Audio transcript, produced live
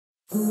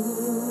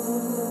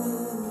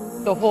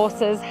The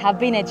horses have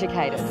been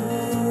educated.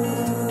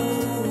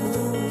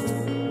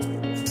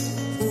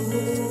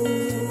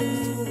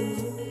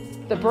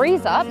 The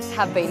breeze-ups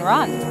have been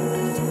run.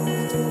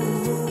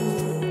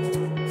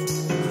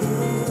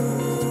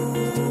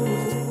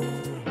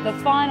 The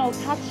final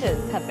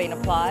touches have been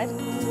applied.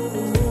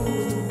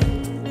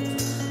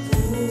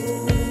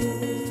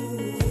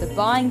 The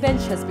buying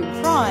bench has been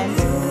primed.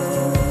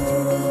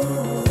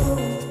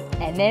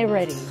 And they're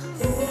ready.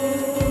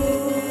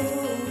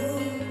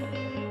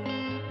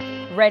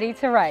 Ready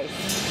to race.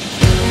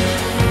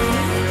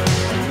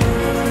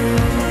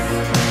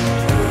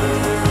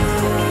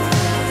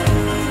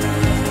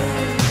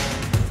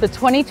 The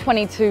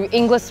 2022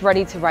 Inglis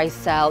Ready2Race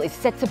sale is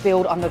set to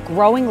build on the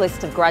growing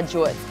list of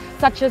graduates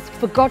such as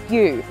Forgot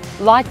You,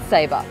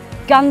 Lightsaber,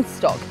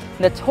 Gunstock,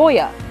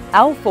 Natoya,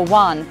 Al for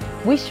One,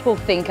 Wishful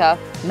Thinker,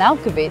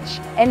 Malkovich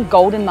and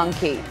Golden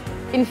Monkey.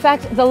 In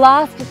fact, the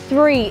last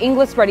 3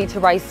 Inglis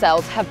Ready2Race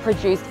sales have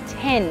produced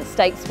 10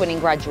 stakes-winning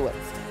graduates.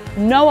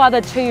 No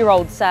other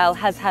 2-year-old sale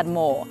has had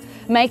more,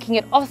 making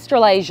it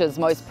Australasia's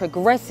most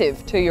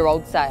progressive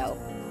 2-year-old sale.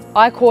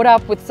 I caught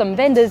up with some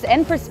vendors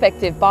and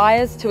prospective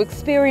buyers to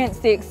experience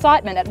the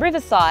excitement at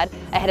Riverside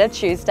ahead of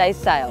Tuesday's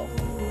sale.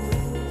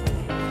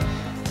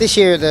 This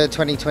year at the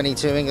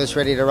 2022 Inglis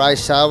Ready2Race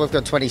sale, we've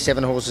got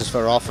 27 horses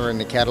for offer in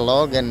the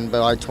catalogue and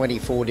by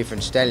 24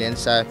 different stallions,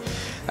 so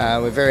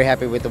we're very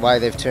happy with the way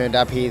they've turned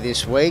up here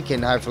this week,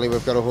 and hopefully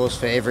we've got a horse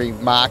for every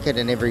market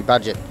and every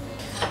budget.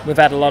 We've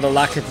had a lot of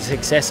luck and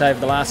success over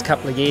the last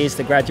couple of years.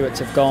 The graduates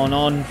have gone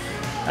on.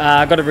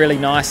 Got a really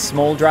nice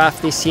small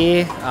draft this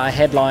year,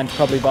 headlined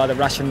probably by the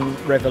Russian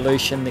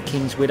Revolution, the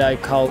King's Widow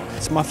colt.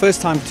 It's my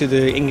first time to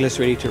the Inglis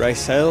Ready2Race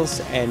sales,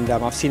 and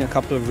I've seen a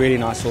couple of really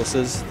nice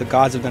horses. The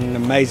guys have done an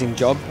amazing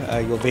job.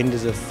 Your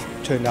vendors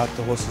have turned out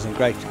the horses in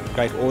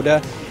great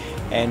order,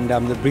 and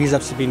the breeze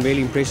ups have been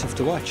really impressive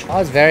to watch. I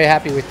was very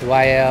happy with the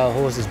way our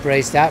horses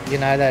breezed up. You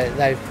know,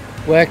 they've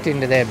worked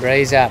into their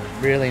breeze up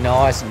really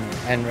nice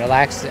and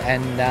relaxed,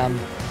 and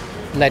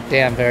let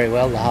down very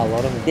well, the whole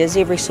lot of them. There's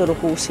every sort of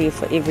horse here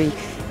for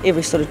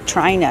every sort of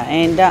trainer,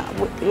 and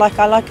I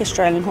like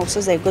Australian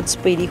horses. They're good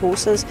speedy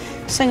horses.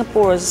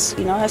 Singapore is,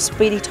 you know, a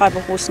speedy type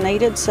of horse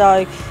needed,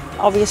 so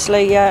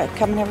obviously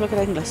come and have a look at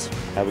Inglis.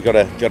 We've got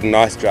a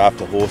nice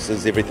draft of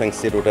horses. Everything's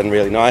settled in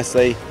really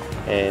nicely,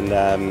 and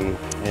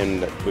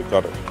we've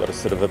got a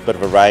sort of a bit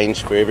of a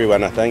range for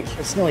everyone, I think.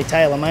 It's nearly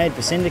tailor-made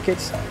for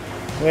syndicates,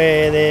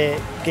 where they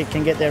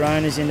can get their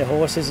owners into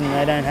horses and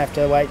they don't have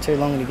to wait too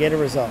long to get a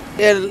result.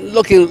 They're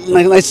looking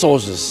like nice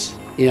horses.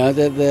 You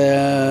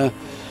know,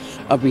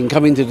 I've been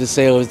coming to the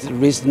sales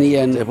recently,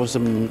 and there was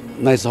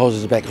some nice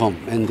horses back home,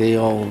 and they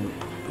all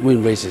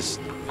win races.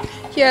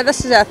 Yeah,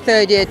 this is our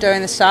 3rd year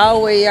doing the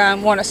sale. We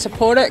want to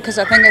support it because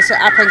I think it's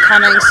an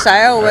up-and-coming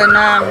sale,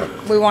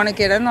 and we want to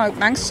get in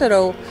amongst it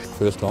all.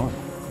 First time.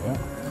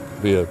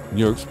 Be a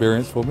new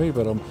experience for me,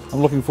 but I'm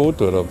looking forward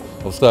to it.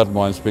 I've started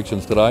my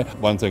inspections today.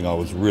 One thing I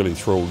was really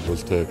thrilled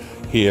was to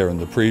hear in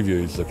the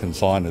previews the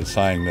consigners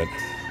saying that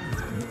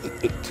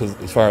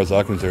as far as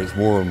I'm concerned, it's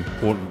more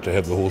important to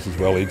have the horses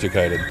well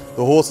educated.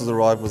 The horses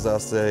arrive with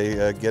us,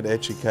 they get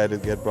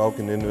educated, get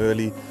broken in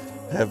early,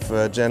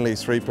 have generally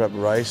 3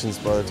 preparations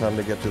by the time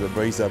they get to the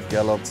breeze up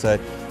gallop. So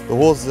the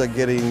horses are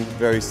getting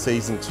very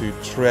seasoned to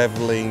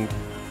travelling,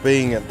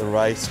 being at the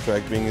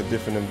racetrack, being in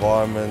different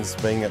environments,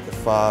 being at the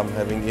farm,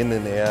 having in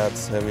and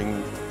outs,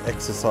 having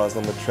exercise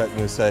on the track.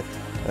 And so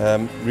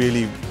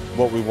really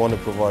what we want to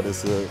provide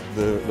is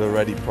the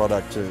ready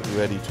product,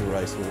 ready to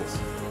race horse.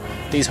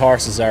 These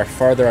horses are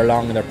further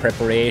along in their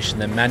preparation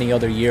than many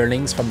other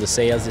yearlings from the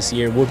sales this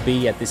year would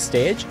be at this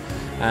stage.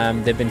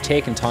 They've been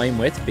taken time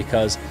with,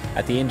 because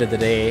at the end of the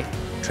day,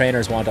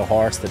 trainers want a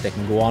horse that they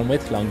can go on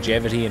with,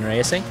 longevity in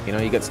racing. You know,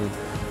 you get some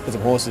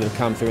horses that have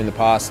come through in the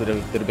past that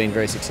have been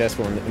very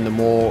successful, and the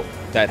more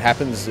that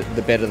happens,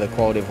 the better the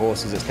quality of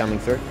horses that's coming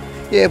through.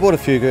 Yeah, bought a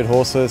few good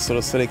horses, sort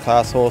of city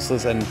class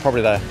horses, and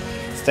probably the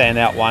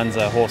standout one's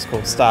a horse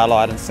called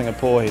Starlight in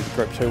Singapore. He's a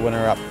Group 2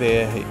 winner up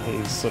there.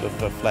 He's sort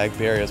of a flag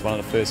bearer. As one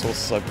of the first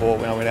horses I bought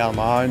when I went out on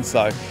my own,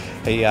 so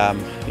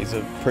he's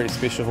a pretty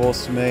special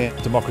horse to me.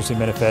 Democracy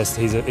Manifest,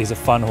 he's a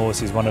fun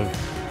horse.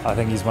 I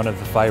think he's one of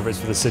the favourites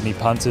for the Sydney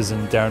punters,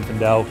 and Darren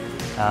Findell.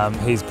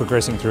 He's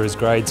progressing through his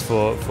grades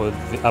for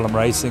the Alum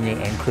Racing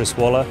and Chris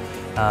Waller,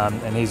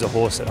 and he's a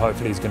horse that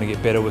hopefully is going to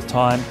get better with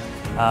time.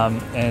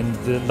 And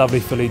the lovely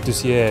filly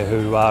Dussier,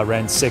 who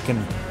ran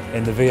 2nd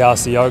in the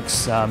VRC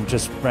Oaks,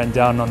 just ran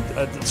down on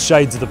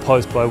shades of the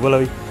post by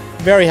Willowy.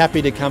 Very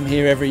happy to come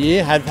here every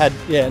year. Have had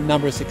a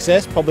number of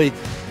success. Probably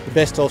the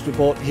best horse we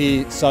bought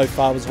here so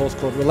far was a horse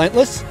called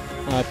Relentless.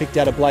 Picked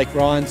out of Blake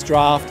Ryan's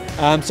draft.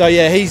 So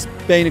yeah, he's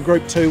been a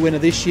Group 2 winner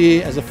this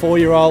year as a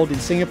 4-year-old in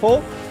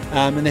Singapore.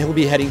 And he'll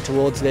be heading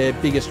towards their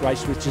biggest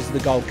race, which is the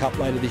Gold Cup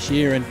later this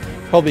year, and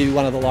probably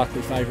one of the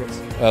likely favourites.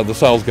 The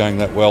sale's going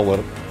that well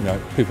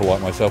that people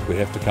like myself, we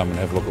have to come and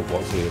have a look at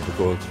what's there,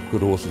 because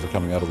good horses are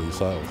coming out of these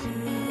sales.